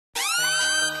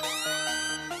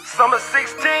Summer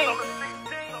 16.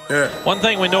 Yeah. One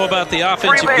thing we know about the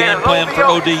offensive game plan for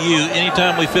ODU,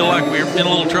 anytime we feel like we're in a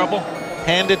little trouble,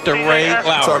 hand it to Ray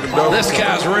Lawry. This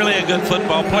guy's really a good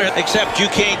football player, except you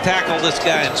can't tackle this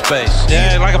guy in space.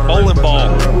 Yeah, like a bowling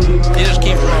ball. He just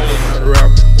keeps rolling.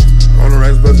 On the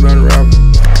race, busting on the rap.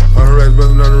 On the race,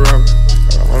 busting on the rap.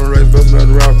 On the race, busting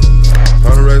on the rap.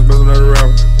 On the race, busting on the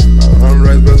rap. On the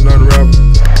race, busting on the rap.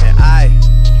 And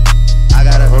I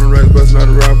got on the race, busting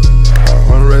on the rap.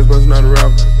 On the race, busting on the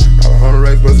rap. On the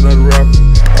race, busting on the rap.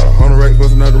 On the race,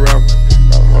 busting on the rap.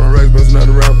 On the race, busting on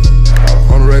the rap.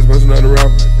 On the race, busting on the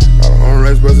rap. On the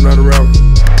race, busting on the rap.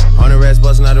 On the race,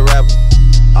 busting on the rap.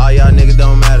 All y'all niggas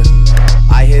don't matter.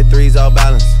 I hit threes all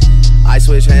balance. I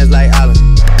switch hands like Allen.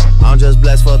 I'm just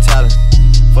blessed for talent.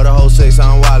 For the whole 6,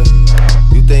 I'm wildin'.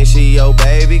 You think she your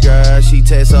baby girl? She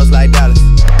text us like Dallas.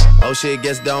 Oh shit,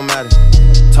 guess don't matter.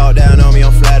 Talk down on me,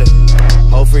 I'm flattered.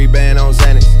 Whole free band on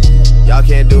Xanax. Y'all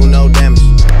can't do no damage.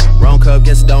 Wrong cup,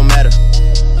 guess it don't matter.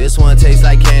 This one tastes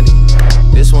like candy.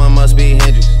 This one must be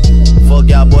Hendrix. Fuck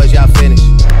y'all boys, y'all finished.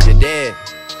 You're dead.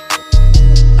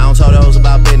 I don't talk to hoes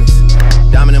about business.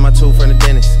 Diamond in my tooth from the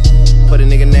dentist. Put a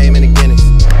nigga name in the Guinness.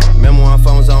 Remember when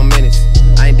phones on minutes.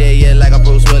 I ain't dead yet like I'm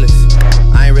Bruce Willis.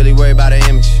 I ain't really worried about the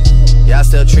image. Y'all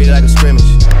still treat it like a scrimmage.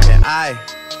 And I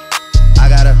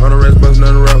got a on the race, bustin'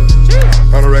 on the rap.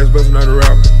 On the race, bustin' on the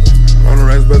rap. On the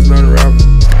race, bustin' on the rap.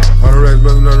 On the race,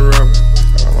 bustin' on the rap.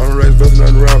 On the race, bustin'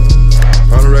 on the rap.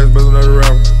 On the race, bustin' on the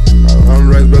rap. On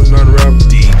the race, bustin' on the rap.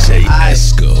 DJ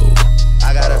Esco.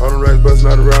 I got a on the race,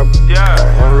 bustin' on the rap.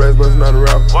 Yeah. On the race, bustin' on the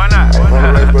rap. Why not? On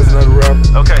the race, bustin' on the rap.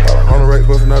 Okay. On the race,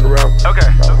 bustin' on the rap. Okay.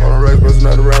 On the race, bustin'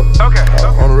 on the rap. Okay.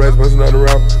 On the race, bustin' on the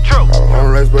rap. True. On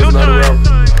the race, bustin' on the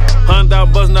rap.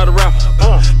 $100 buzzing out the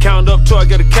rapper. Count up till I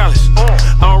get a callus.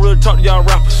 I don't really talk to y'all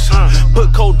rappers.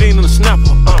 Put codeine in the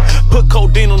snapper. Put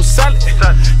codeine on the salad.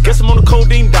 Guess I'm on the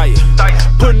codeine diet.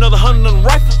 Put another 100 on the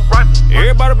rifle.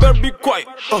 Everybody better be quiet.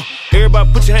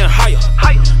 Everybody put your hand higher.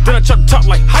 Then I try to talk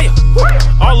like higher.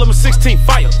 All of them 16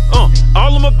 fire.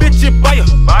 All of them a bitch you buyer.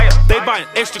 They buying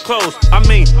extra clothes. I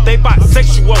mean, they buy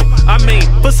sexual. I mean,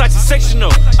 Versace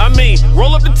sectional. I mean,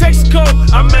 roll up the Texaco.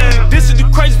 I mean, this is the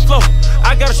crazy flow.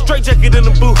 I got a straight jacket in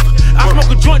the booth. I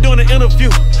smoke a joint during the interview.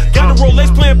 Got the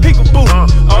Rolex playing peekaboo.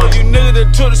 All you niggas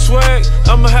that took the swag,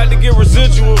 I'ma have to get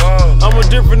residuals. I'm a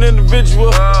different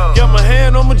individual. Got my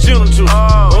hand on my genitals. I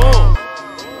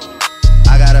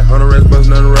got a on the race,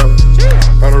 bustin' on the rap.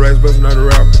 On the race, bustin' on the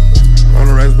rap. On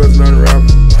the race, bustin' on the rap.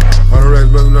 On the race,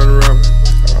 bustin' on the rap.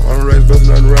 On the race,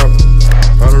 bustin' on the rap.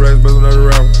 On the race, bustin' on the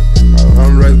rap.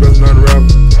 On the race, bustin' on the rap.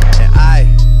 And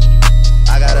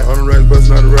I got a on the race,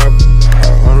 bustin' on the rap.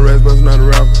 On the race, bustin' on the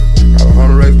rap. On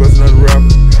the race, bustin' on the rap.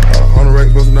 On the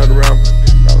race, bustin' on the rap.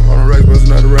 On the race,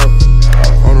 bustin' on the rap.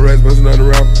 On the race, bustin' on the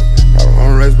rap. On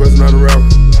the race, bustin' on the rap.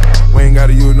 We ain't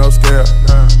gotta use no scale.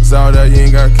 It's all that you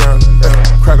ain't gotta count.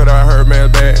 Crocodile I heard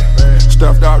man bad.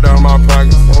 Stuffed out down my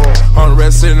pockets. On the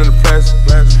rest sitting in the plastic.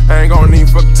 I ain't gonna need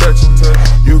fucking touch it.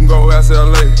 You can go ask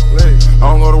LA. I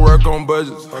don't go to work on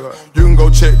budgets. You can go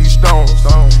check these stones.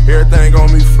 Everything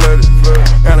gonna be flooded.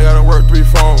 And I gotta work 3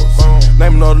 phones.